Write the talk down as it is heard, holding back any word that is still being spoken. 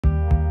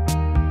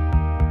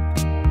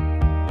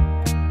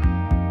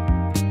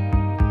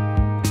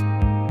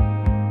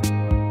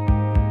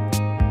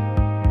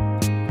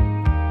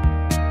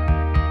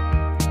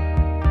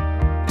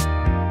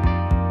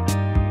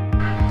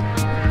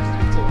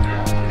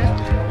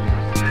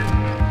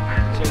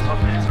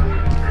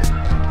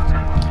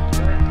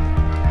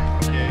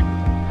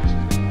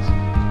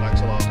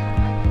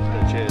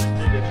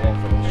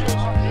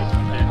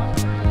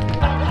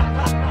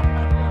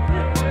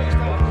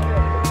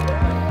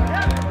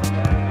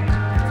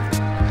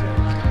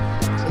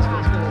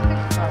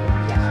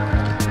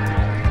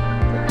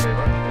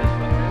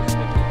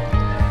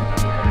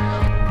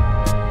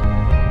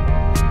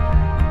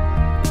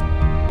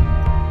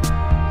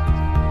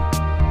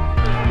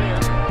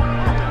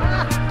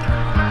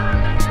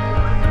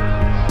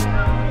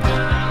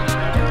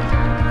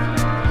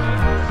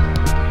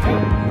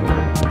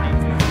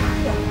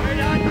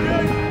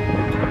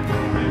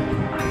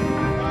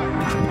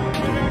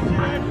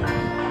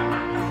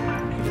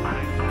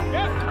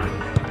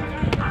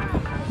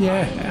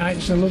Yeah,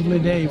 it's a lovely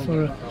day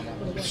for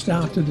a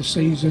start of the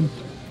season.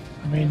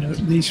 I mean,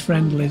 these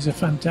friendlies are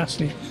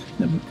fantastic.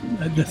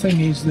 The thing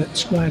is that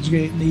Squires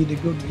Gate need a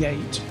good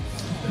gate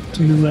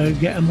to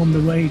get them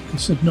underway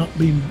because they've not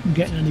been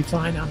getting any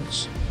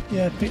finance.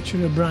 Yeah,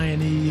 picture of Brian,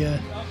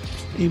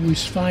 he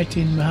was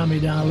fighting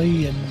Muhammad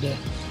Ali, and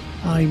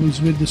I was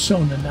with the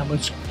son, and I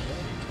was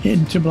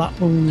into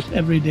Blackpool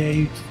every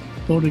day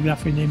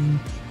photographing him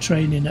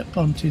training at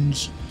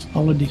Pontin's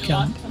holiday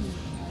camp,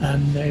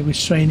 and he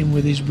was training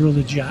with his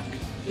brother Jack,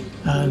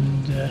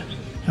 and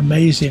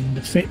amazing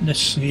the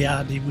fitness he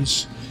had. He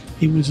was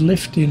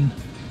lifting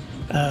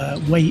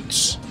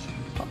weights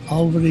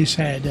over his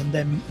head, and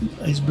then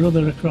his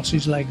brother across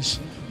his legs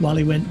while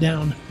he went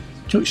down,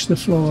 touched the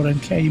floor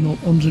and came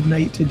up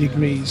 180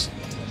 degrees.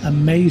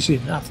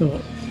 Amazing. I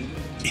thought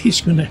he's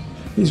gonna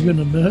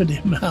murder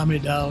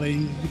Muhammad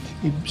Ali.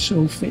 He's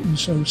so fit and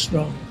so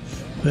strong.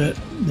 But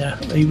yeah,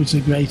 he was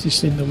the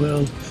greatest in the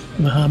world.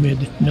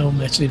 Muhammad, no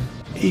messing.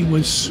 He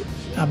was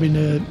having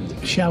a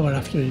shower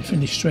after he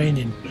finished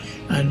training,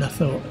 and I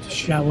thought,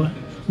 shower,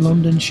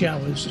 London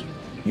showers.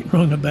 It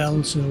rang a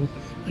bell, so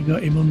I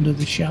got him under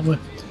the shower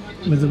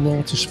with the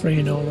water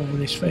spraying all over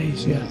his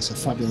face. Yeah, it's a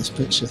fabulous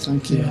picture.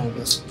 Thank you,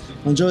 Albert.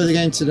 Enjoy the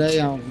game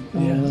today. I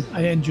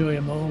enjoy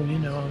them all. You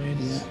know, I mean,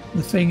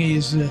 the thing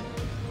is,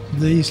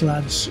 these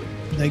lads,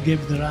 they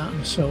give their heart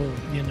and soul.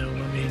 You know,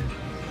 I mean,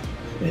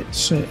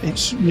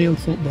 it's real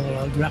football,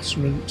 our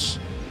grassroots,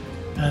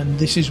 and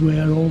this is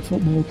where all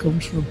football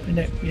comes from,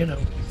 innit? You know.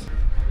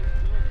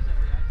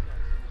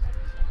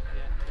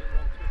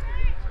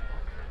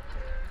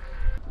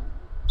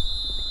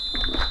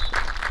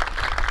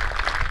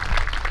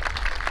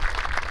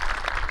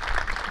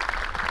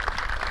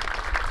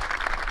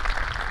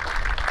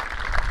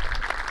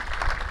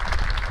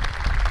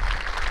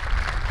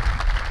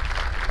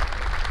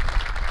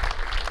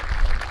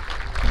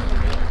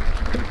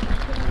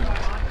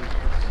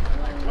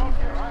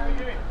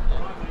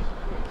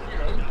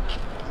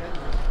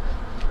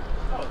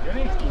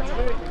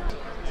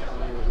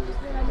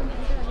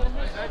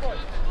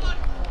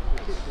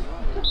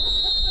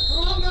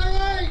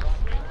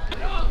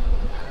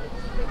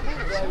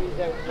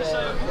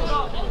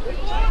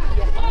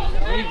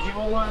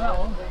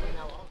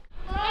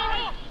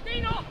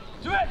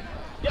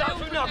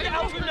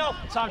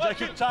 Time,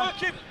 Jacob, time.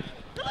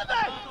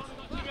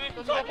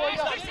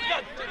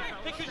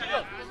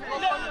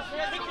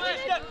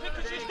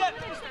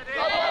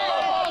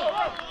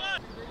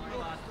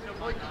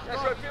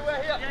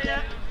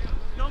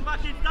 Come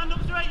back in, stand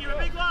up straight, you're a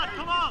big lad,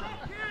 come on.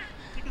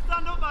 You can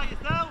stand up by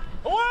yourself.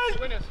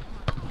 Away!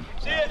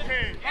 See it.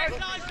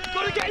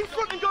 Got to get in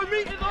front and go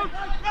meet it though.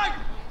 Right.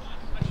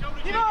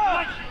 Get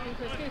on!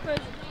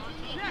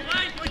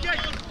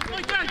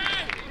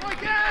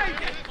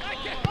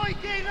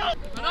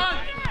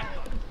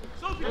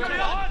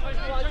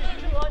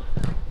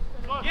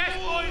 Yes,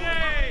 boy!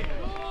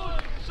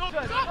 Stop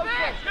it!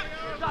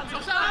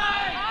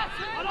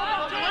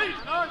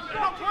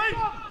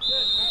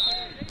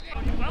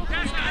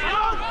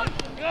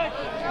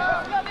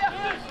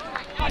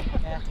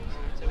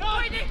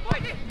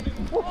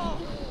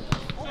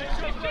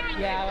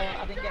 Yeah,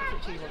 I didn't get to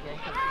achieve again.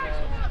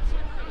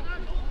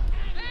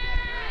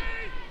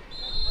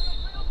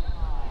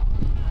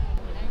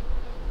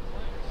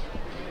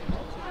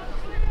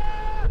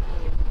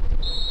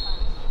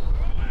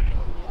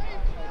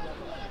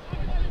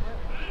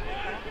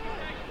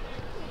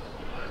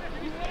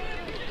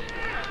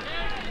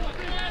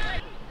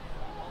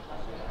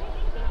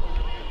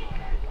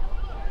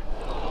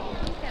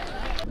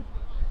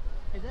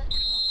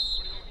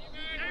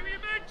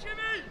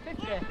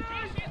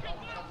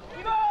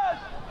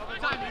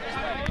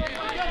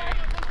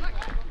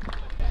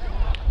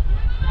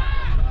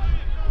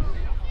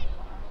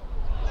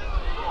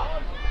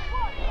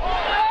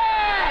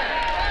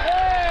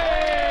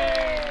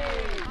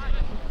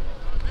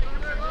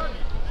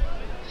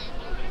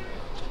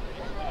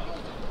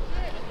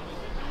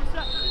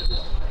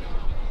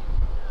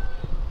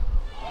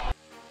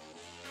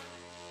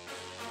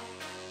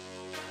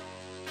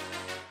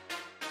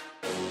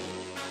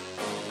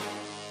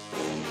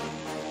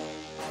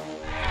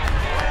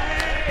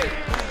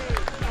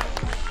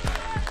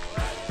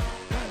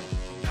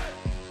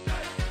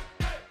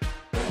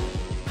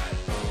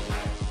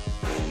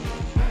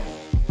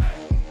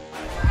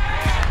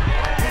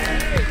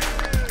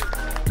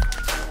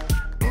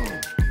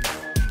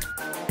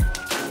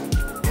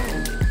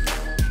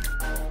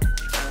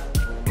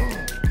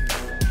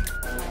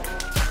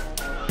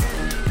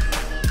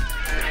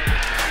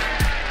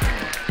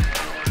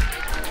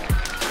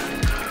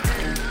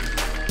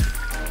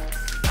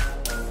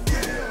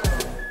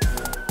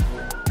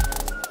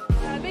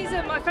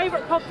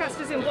 Favourite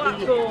podcasters in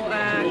Blackpool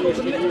called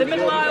the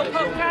Middle Isle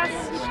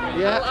Podcast.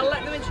 Yeah. I'll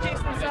let them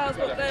introduce themselves,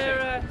 but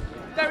they're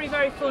very,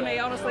 very funny.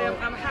 Honestly,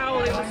 I'm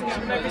howling listening to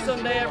them every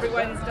Sunday, every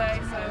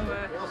Wednesday.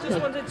 So just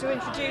wanted to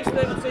introduce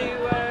them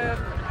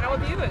to our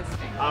viewers.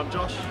 I'm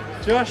Josh.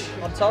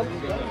 I'm Tom.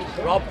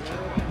 Rob.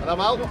 And I'm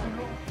Al.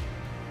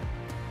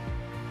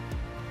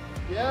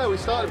 Yeah, we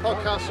started a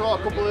podcast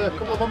a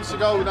couple of months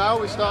ago now.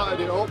 We started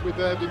it up. We've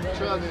been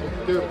trying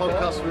to do a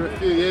podcast for a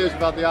few years.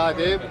 We've had the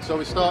idea, so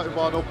we started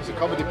one up as a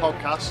comedy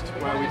podcast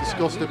where we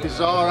discussed the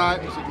bizarre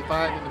items that you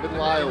find in the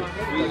middle aisle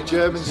of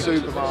German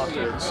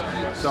supermarkets.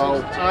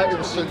 So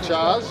items such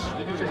as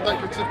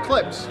decorative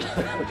clips.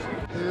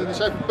 The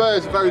shape of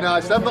birds are very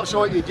nice. I'm not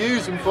sure what you'd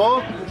use them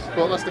for,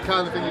 but that's the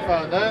kind of thing you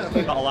find there.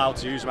 You're not allowed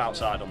to use them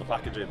outside on the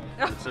packaging.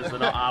 It says they're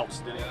not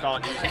out, you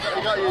can't use them.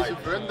 You got to use them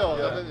for indoor,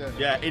 haven't you?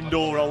 Yeah,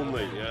 indoor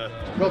only, yeah.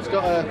 Rod's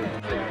got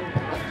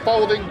a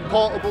folding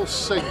portable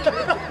sink.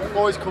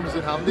 Always comes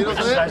in handy,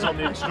 doesn't it? It says on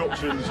the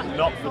instructions,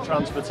 not for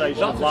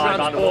transportation of live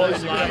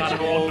animals.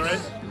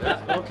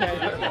 Okay.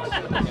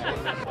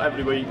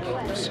 Every week,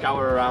 we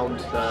scour around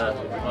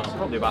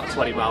probably about a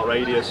 20-mile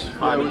radius,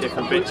 finding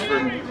different bits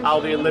from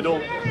Aldi and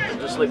Lidl.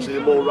 Just literally,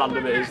 the more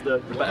random it is, the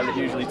better it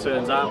usually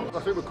turns out. I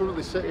think we're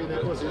currently sitting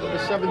at, was it number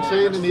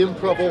 17 in the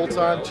improv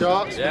all-time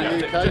charts in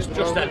the UK?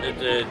 Just entered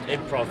the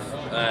improv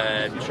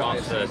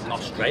charts for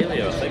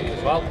Australia, I think,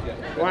 as well.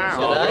 Wow.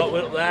 So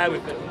we're up there,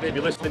 we've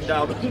maybe listening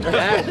down.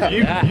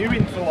 You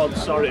info on,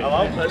 sorry.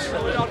 Hello.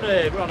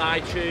 We're on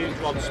iTunes,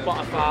 we're on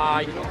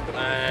Spotify,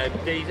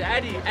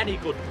 any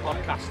good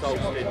podcast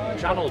hosting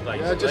channel, basically.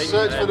 Yeah, just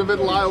search for the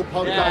Middle Aisle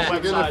podcast. Yeah,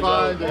 you're going to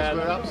find us.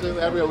 We're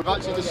absolutely everywhere. We've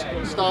actually just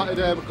started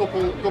a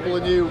couple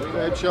of new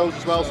shows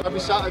as well. So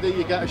every Saturday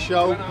you get a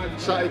show.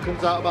 Saturday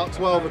comes out about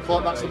 12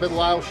 o'clock. That's the Middle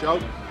Aisle show.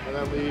 And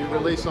then we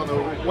release on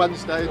a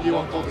Wednesday a new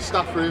one called The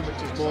Staff Room,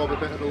 which is more of a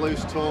bit of a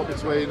loose talk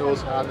between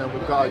us. And then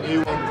we've got a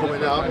new one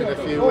coming out in a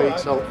few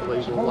weeks.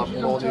 Hopefully we'll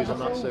have more news on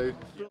that soon.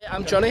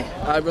 I'm Johnny.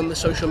 I run the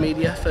social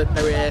media for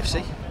Bury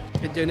AFC.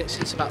 Been doing it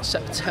since about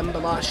September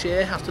last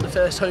year after the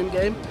first home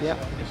game. Yeah.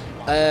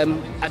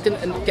 I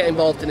didn't get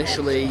involved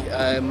initially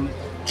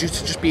due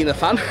to just being a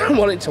fan and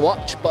wanting to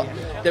watch, but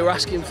they were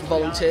asking for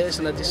volunteers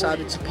and I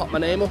decided to pop my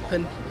name up,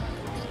 and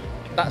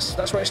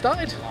that's where it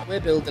started.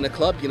 We're building a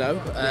club, you know,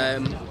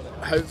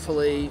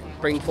 hopefully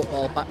bring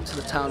football back to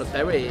the town of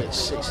Bury.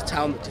 It's a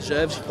town that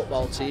deserves a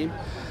football team.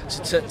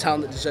 It's a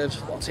town that deserves a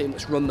football team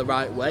that's run the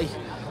right way.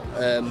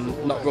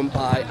 Not run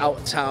by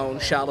out-of-town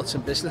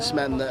charlatan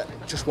businessmen that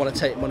just want to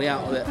take money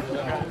out of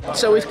it.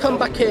 So we've come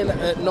back in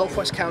at North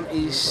West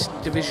County's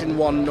Division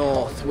 1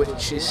 North,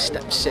 which is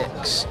Step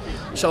 6.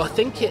 So I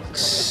think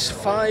it's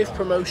 5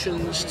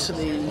 promotions to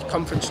the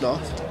Conference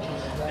North,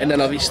 and then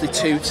obviously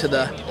 2 to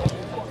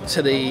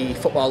the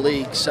Football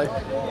League. So,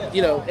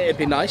 you know, it'd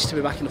be nice to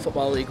be back in the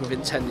Football League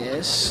within 10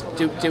 years.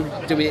 Do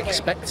we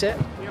expect it?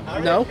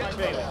 No.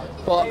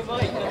 But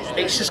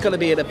it's just going to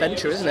be an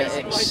adventure, isn't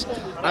it?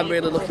 I'm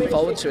really looking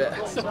forward to it,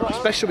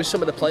 especially with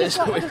some of the players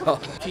that we've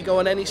got. If you go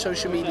on any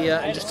social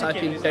media and just type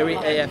in Bury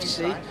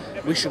AFC,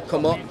 we should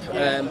come up.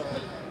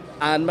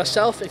 And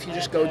myself, if you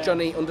just go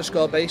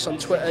Johnny_base on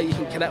Twitter, you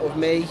can connect with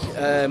me.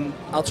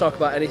 I'll talk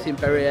about anything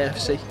Bury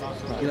AFC.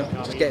 You know,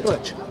 just get in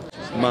touch.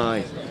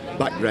 My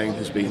background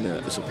has been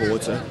a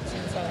supporter.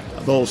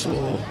 I've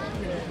also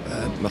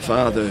my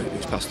father,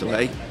 who's passed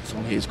away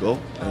some years ago,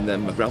 and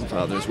then my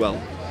grandfather as well.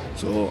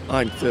 So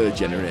I'm 3rd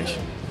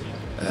generation.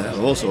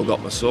 I've also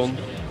got my son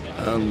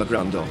and my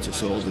granddaughter,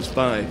 so there's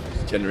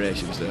 5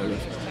 generations there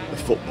of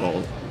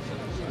football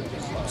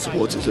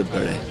supporters of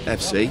Bury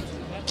FC.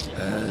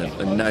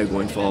 And now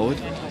going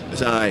forward,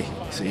 as I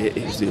see it,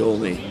 is the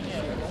only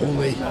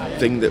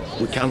thing that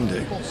we can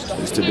do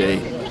is to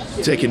be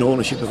taking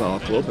ownership of our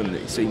club, and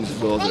it seems as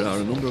though there are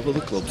a number of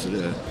other clubs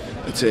that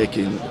are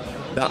taking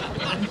that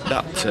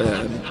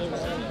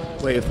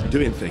way of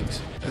doing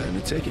things, and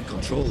they're taking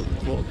control of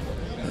the club.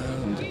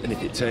 And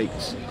if it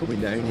takes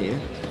coming down here,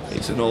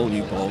 it's an all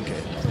new ball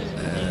game,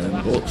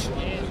 but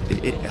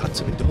it had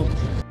to be done.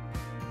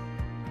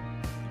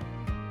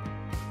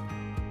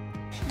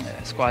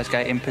 Squires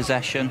Gate in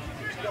possession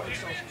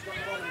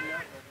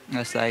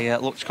as they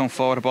look to come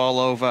forward, a ball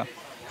over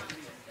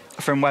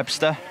from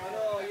Webster.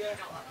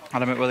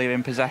 Adam McWilliam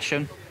in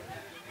possession.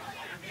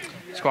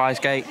 Squires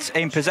Gate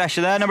in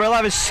possession there, number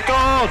 11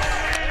 scored!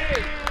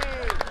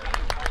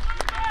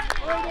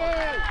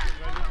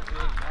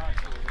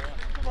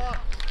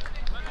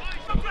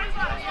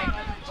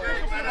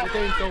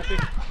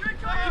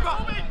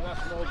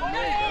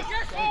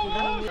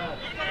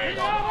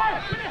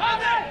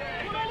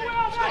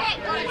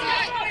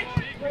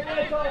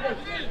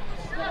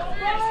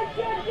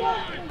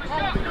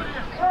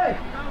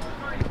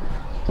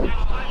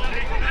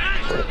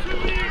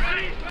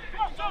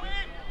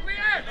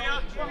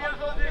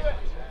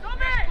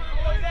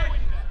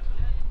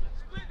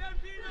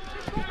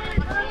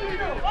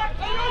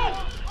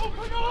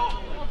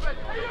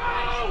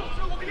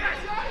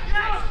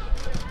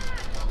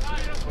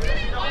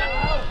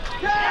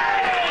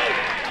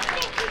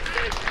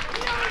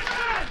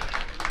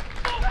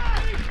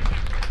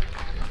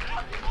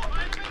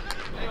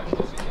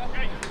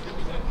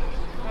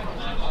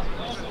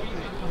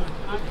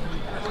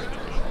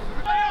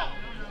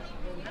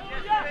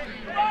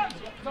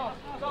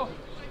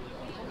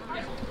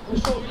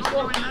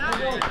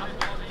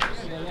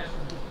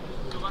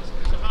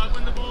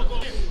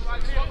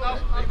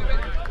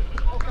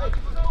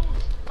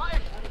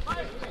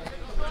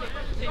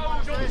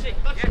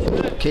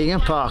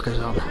 Keigan Parker's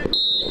on.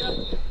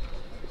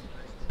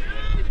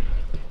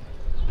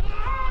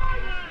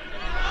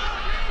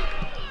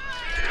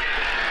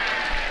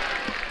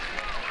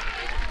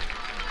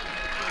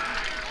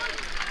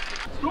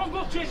 Don't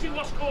go chasing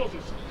lost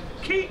causes.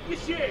 Keep your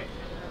shape.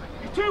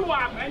 You're too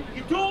wide, men.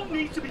 You don't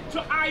need to be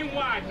high and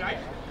wide, right?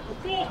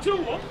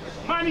 4-2 up,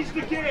 manage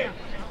the game.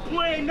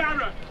 Play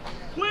narrow.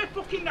 Play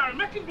fucking narrow.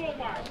 Make him go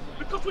wide.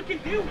 Because we can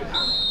deal with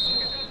that.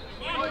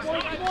 Come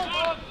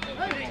on.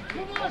 Hey,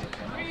 come on.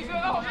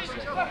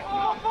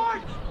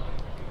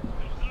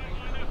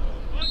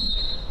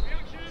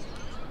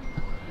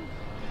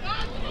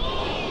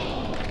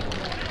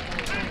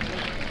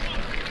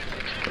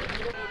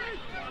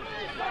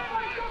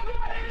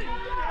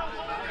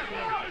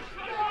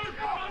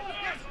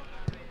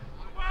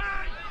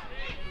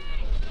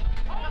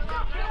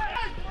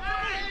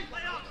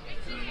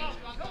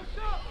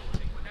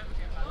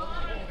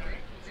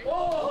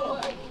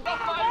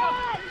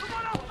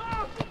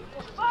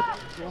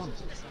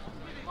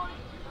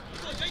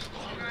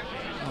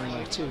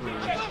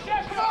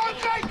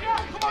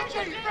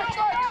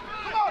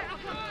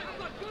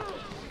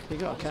 You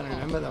got to kind of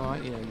remember them,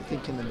 aren't you? You're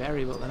thinking they're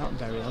Bury, but they're not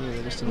Bury, are they?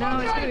 They're just no,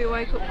 it's going to be a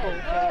wake-up call.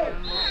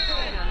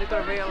 They've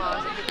got to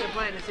realise that they're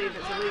playing to see if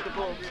it's a league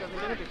above, so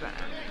they're going to be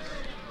better.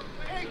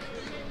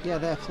 Yeah,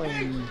 they're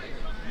playing.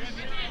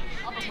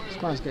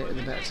 Squires Gate are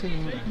the better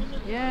team,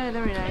 aren't they? Yeah,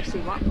 they're in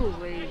AFC Blackpool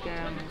League,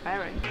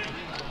 Bury.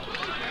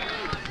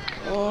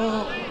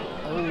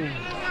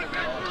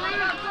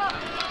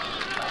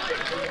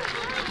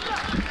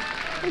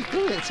 It's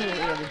brilliant, isn't it?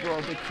 Yeah, they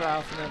brought a big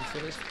crowd and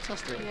everything. It's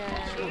fantastic.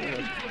 Yeah. It's really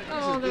good.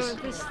 Oh,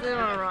 they're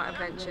on a right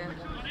adventure.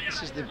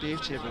 This is the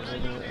beauty of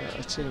having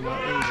a team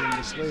like these in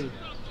this league.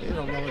 You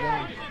don't know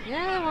down.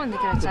 Yeah, one they're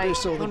going to take. They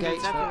boost all the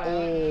gates for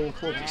everywhere. all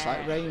clubs. It's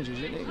like Rangers,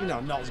 isn't it? You know,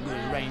 not as good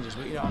as Rangers,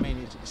 but you know what I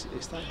mean?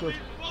 It's that good.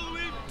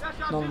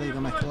 Non-league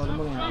will make a lot of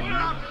money out of them.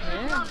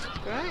 Yeah,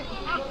 great.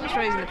 Just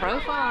raising the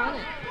profile,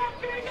 isn't it?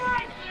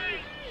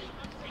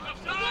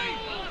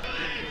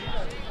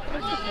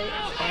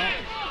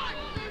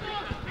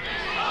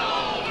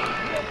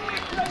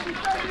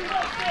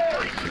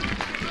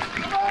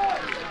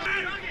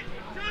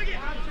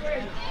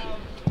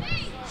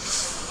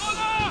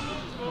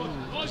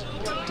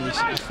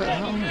 Decent effort,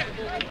 haven't we?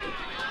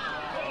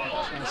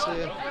 Trying to see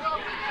you.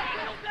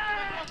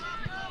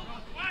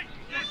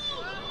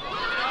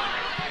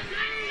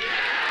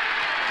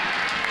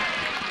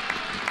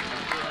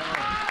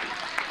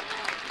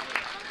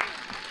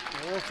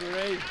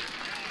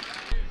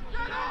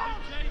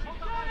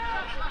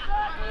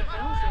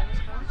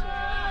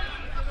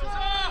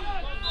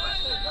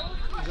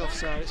 He's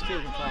offside, it's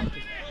Keigan Parker.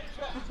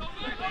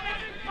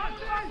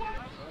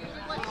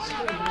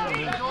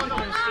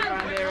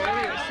 Around here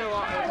earlier, it's so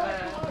hot over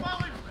there.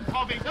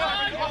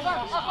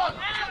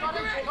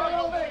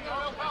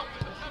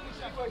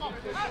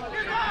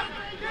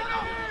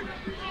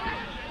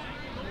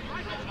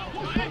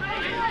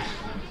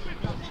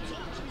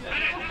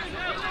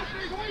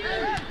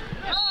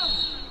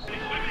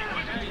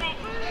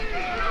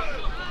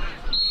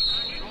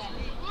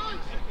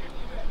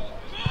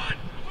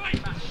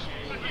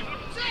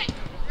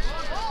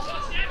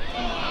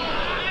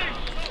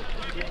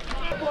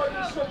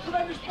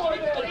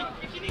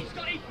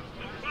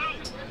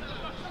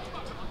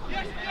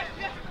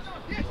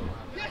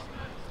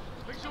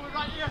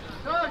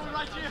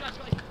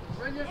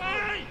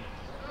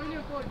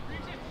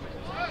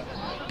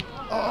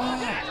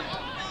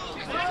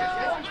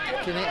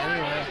 Can hit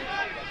anywhere.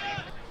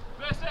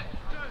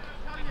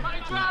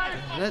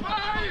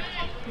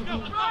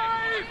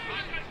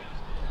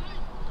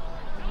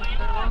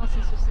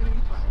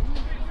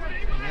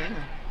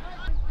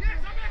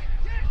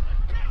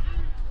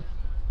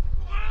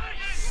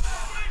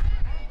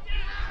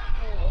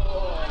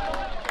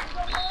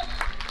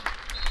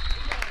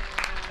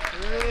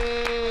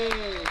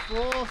 Hey,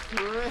 4-3.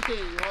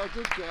 What a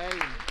good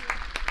game.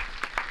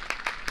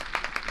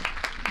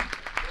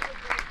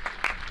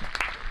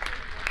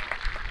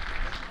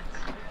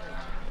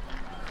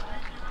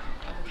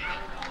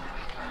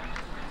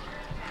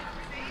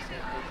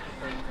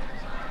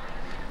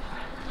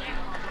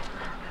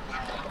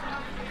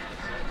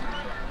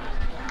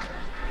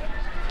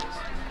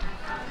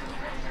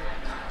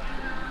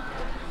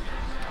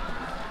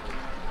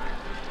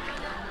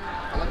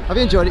 Have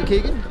you enjoyed it,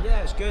 Keigan?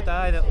 Yeah, it's good.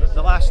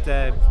 The last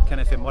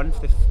kind of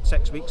month,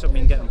 6 weeks, I've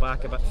been getting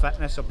back a bit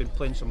fitness. I've been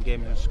playing some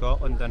games in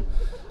Scotland, and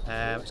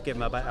it's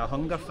given me a bit of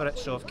hunger for it.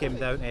 So I've came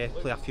down to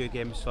play a few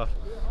games for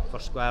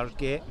Squires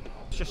Gate.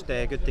 It's just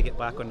good to get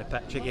back on the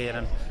pitch again,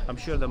 and I'm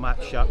sure the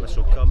match sharpness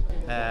will come.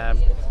 I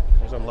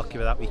was unlucky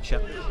with that wee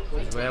chip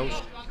as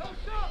Welsh.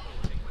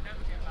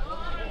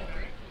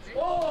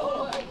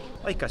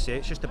 Like I say,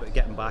 it's just about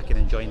getting back and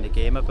enjoying the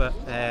game a bit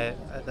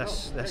at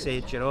this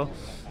age, you know.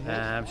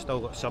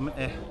 Still got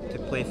something to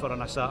play for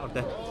on a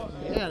Saturday.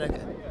 Yeah,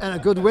 and a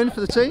good win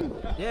for the team.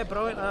 Yeah,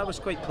 brilliant. I was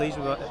quite pleased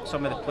with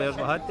some of the players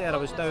we had there. I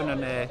was down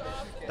on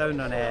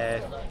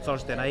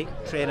Thursday night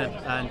training,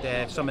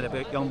 and some of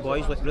the young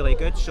boys looked really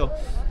good. So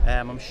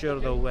I'm sure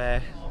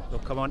they'll they'll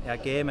come onto a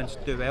game and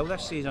do well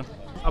this season.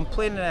 I'm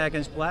playing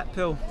against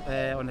Blackpool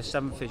on the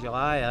 7th of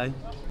July,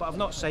 but I've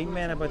not signed with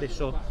anybody,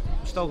 so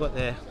I've still got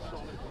the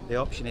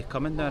option of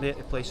coming down here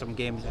to play some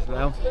games as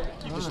well.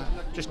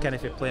 Just kind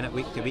of playing it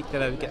week to week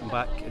now, getting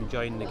back,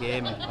 enjoying the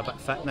game and a bit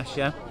of fitness,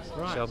 yeah.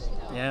 Right. So,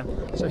 yeah.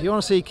 So if you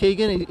want to see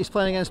Keigan, he's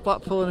playing against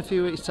Blackpool in a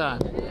few weeks'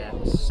 time. Yeah,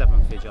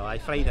 7th of July,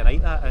 Friday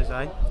night that is,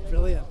 aye.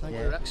 Brilliant, thank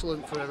you. We were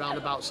excellent for around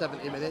about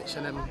 70 minutes,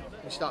 and then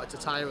we started to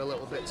tire a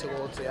little bit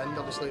towards the end.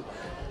 Obviously,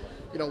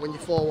 you know, when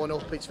you're 4-1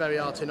 up, it's very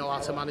hard to know how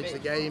to manage the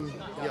game.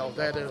 You know,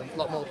 they had a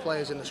lot more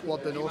players in the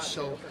squad than us,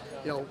 so,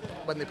 you know,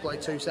 when they play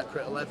 2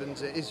 separate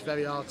 11s, it is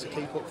very hard to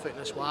keep up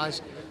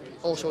fitness-wise.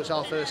 Also, it's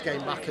our first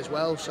game back as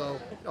well, so,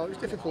 you know, it was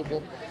difficult,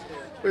 but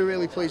we were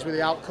really pleased with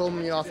the outcome.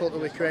 You know, I thought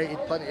that we created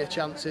plenty of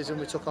chances and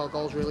we took our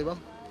goals really well.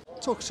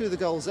 Talk us through the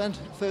goals then.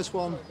 First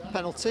one,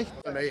 penalty.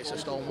 For me, it's a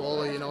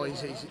stonewaller. You know,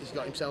 he's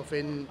got himself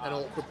in an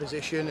awkward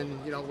position,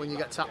 and you know, when you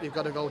get tapped, you've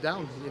got to go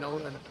down. You know,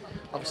 and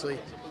obviously,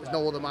 there's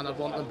no other man I'd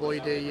want than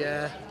Boyd.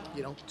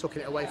 You know,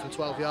 tucking it away from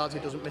 12 yards,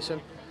 he doesn't miss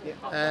him.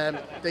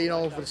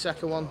 Dino for the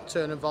second one,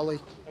 turn and volley,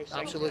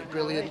 absolutely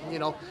brilliant. You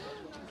know,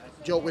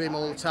 joke with him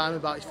all the time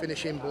about his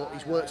finishing, but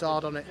he's worked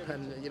hard on it,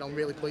 and you know, I'm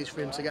really pleased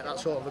for him to get that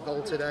sort of a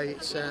goal today.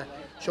 It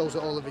shows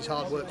that all of his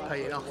hard work's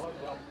paying off.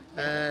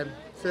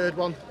 Third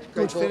one,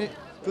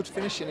 good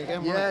finishing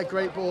again. Yeah,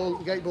 great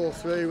ball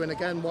through, and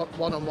again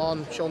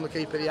one-on-one, shown the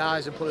keeper the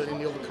eyes and put it in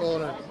the other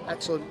corner.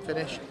 Excellent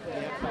finish.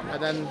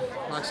 And then,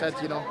 like I said,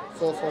 you know,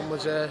 fourth one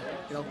was you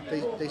know,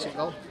 decent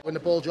goal. When the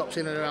ball drops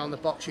in and around the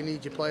box, you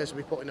need your players to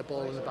be putting the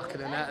ball in the back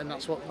of the net, and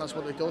that's what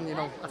they've done. You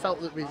know, I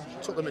felt that we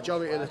took the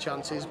majority of the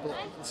chances, but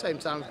at the same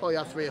time, we probably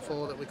had 3 or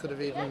 4 that we could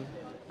have even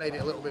made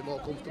it a little bit more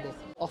comfortable.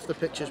 Off the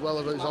pitch as well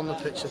as it was on the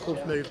pitch, the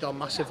club's moved on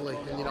massively,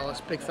 and you know,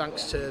 it's big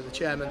thanks to the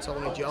chairman,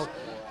 Tony Joe.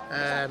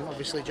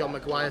 Obviously John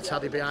Maguire,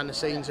 Taddy behind the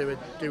scenes who are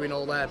doing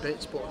all their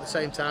bits, but at the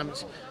same time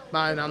it's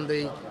mine,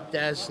 Andy,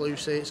 Des,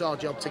 Lucy, it's our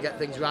job to get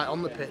things right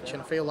on the pitch,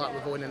 and I feel like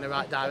we're going in the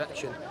right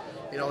direction.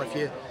 You know, if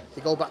you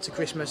go back to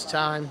Christmas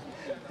time,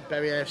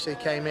 Bury AFC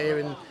came here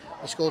and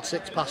they scored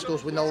 6 past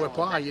us with no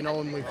reply, you know,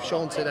 and we've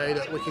shown today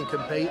that we can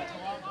compete.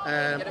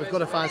 We've got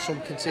to find some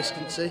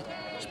consistency,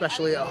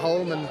 especially at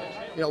home, and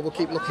you know, we'll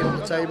keep looking at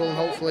the table and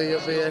hopefully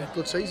it'll be a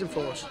good season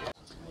for us.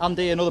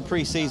 Andy, another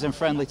pre-season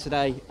friendly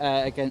today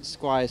against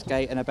Squires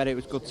Gate, and I bet it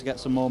was good to get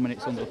some more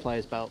minutes under the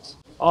players' belts.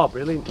 Oh,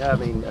 brilliant! Yeah, I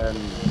mean, I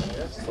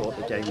thought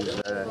the game was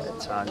at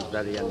times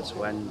very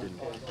end-to-end,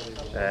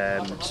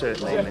 and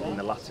certainly in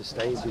the latter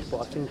stages.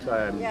 But I think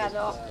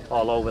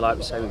all over, like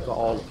we say, we've got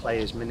all the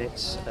players'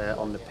 minutes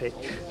on the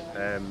pitch.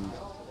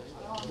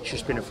 It's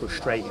just been a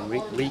frustrating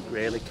week,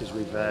 really, because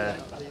we've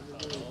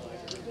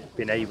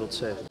been able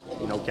to,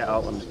 you know, get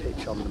out on the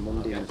pitch on the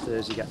Monday and the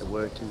Thursday, get the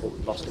work in, but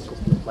we've lost a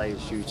couple of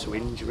players due to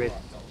injury,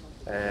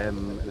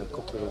 and a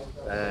couple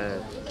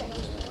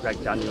of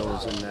Greg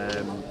Daniels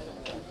and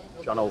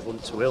John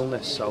O'Hunt to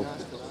illness, so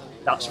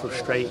that's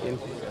frustrating.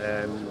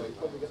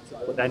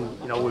 But then,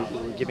 you know,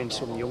 we're giving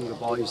some younger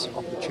boys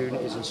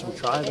opportunities and some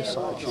trialist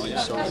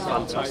opportunities, so it's a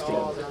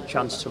fantastic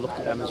chance to look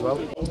at them as well.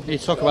 You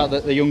talk about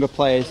the younger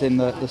players in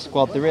the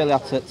squad, they really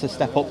had to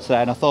step up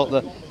today, and I thought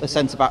that the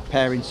centre-back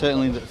pairing,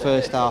 certainly in the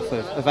first half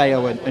of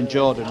Ao and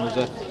Jordan, was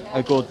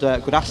a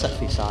good asset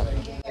for your side.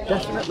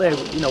 Definitely,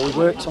 you know, we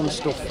worked on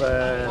stuff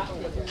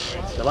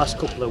the last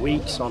couple of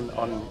weeks on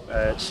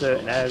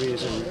certain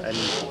areas, and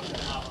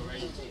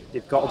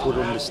they've got a good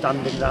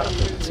understanding of that. I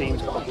think the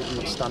team's got a good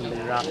understanding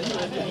of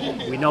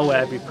that. We know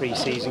every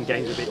pre-season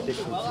game's a bit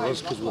different for us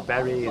because we're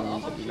Bury,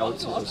 and you know,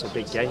 it's a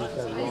big game for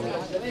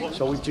everyone.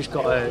 So we've just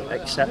got to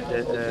accept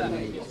that.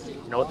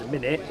 You know, at the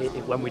minute,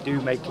 when we do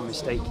make a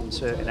mistake in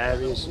certain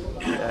areas,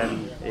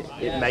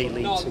 it may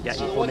lead to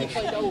getting punished.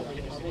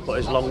 But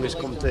as long as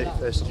come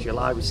 31st of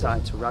July, we're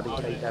starting to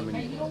eradicate them,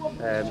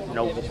 and you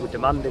know, what we're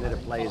demanding of the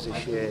players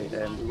this year,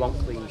 we want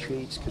clean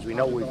sheets because we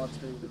know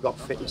we've got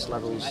fitness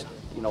levels,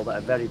 you know, that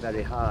are very,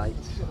 very high,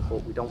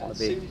 but we don't want to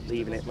be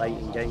leaving it late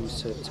in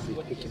games to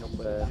be picking up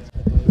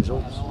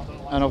results.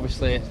 And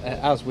obviously,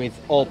 as with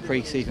all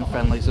pre-season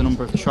friendlies, a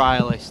number of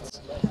trialists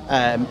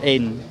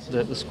in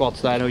the squad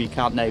today. I know you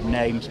can't name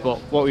names, but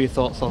what were your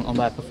thoughts on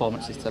their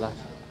performances today?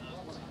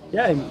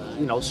 Yeah,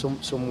 you know,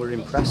 some were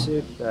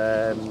impressive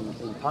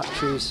in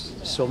patches.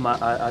 Some,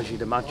 as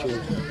you'd imagine,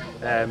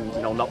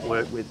 you know, not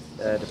work with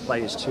the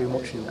players too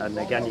much. And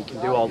again, you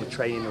can do all the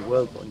training in the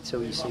world, but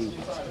until you see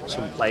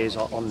some players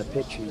on the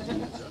pitch, you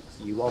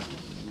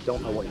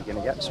don't know what you're going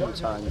to get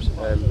sometimes.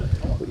 But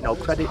you know,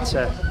 credit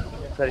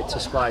to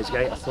Squires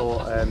Gate. I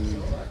thought,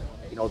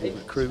 you know, they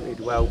recruited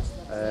well.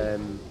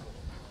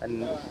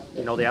 And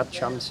you know, they had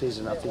chances,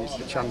 and I think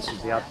the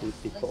chances they had,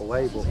 they put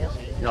away. But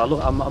you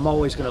know, I'm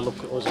always going to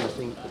look at us, and I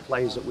think the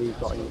players that we've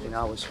got in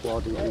our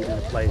squad, even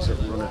the players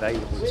that were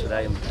unavailable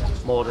today, I'm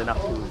more than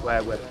happy with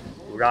where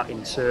we're at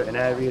in certain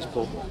areas.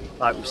 But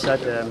like we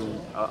said,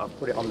 I've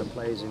put it on the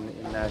players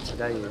in there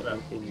today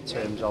in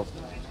terms of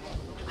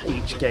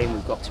each game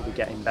we've got to be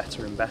getting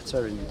better and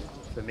better. And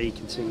for me,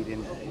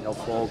 conceding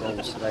 4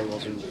 goals today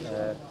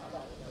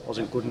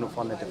wasn't good enough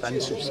on the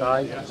defensive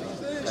side.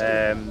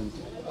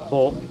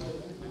 but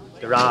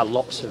there are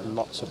lots and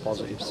lots of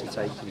positives to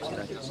take from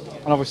today.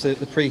 And obviously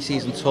the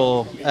pre-season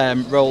tour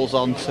rolls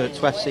on to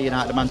FC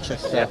United of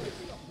Manchester.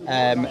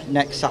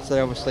 Next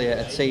Saturday, obviously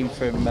a team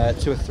from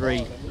 2 or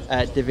 3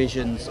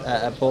 divisions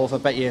above. I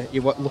bet you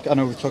look. I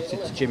know we talked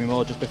to Jimmy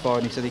Moore just before,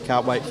 and he said he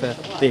can't wait for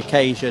the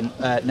occasion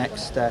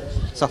next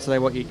Saturday.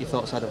 What your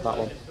thoughts out of that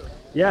one?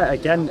 Yeah,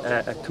 again,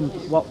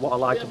 what I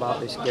like about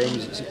this game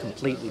is it's a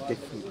completely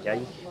different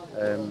game.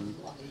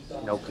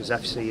 You know, because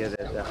FC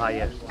are the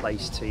higher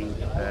placed team.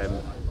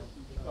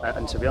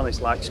 And to be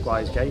honest, like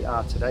Squires Gate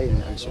are today,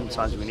 and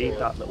sometimes we need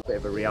that little bit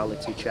of a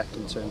reality check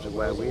in terms of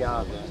where we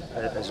are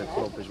as a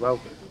club as well.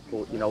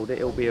 But you know,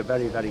 it'll be a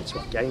very, very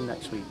tough game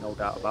next week, no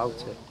doubt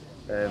about it.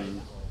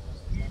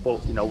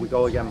 But you know, we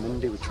go again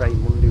Monday, we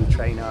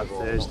train hard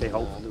Thursday.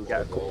 Hopefully we'll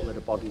get a couple of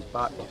the bodies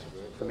back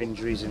from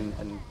injuries and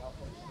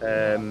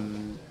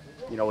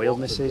you know,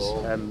 illnesses.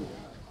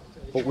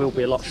 But we'll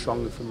be a lot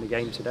stronger from the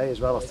game today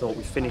as well. I thought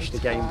we finished the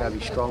game very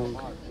strong.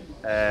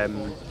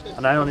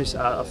 And I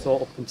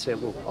thought up until,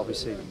 well,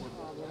 obviously,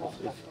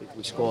 if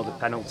we score the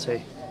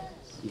penalty,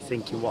 you're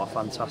thinking what a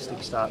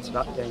fantastic start to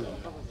that game.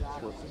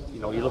 But,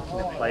 you know, you're looking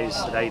at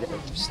players today that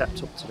have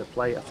stepped up to the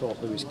plate. I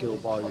thought Lewis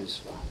Gilboy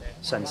was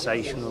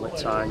sensational at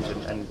times,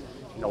 and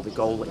you know, the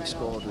goal that he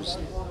scored was,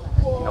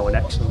 you know, an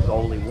excellent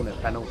goal. He won a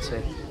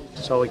penalty.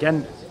 So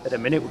again, at the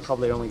minute, we're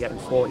probably only getting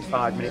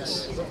 45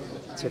 minutes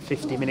to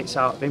 50 minutes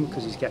out of him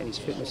because he's getting his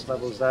fitness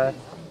levels there.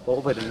 But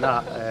other than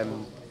that,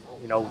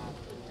 you know,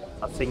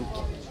 I think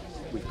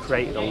we've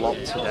created a lot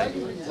today.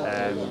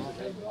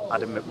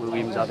 Adam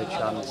McWilliams had a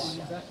chance,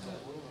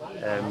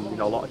 you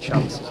know, a lot of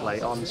chances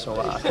late on. So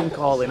I think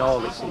all in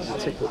all, it's a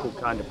typical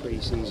kind of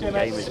pre-season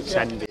game as it's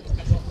ended.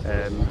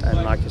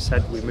 And like I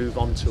said, we move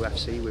on to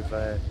FC with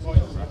a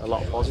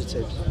lot of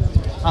positives.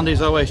 Andy,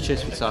 as always,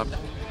 cheers for your time.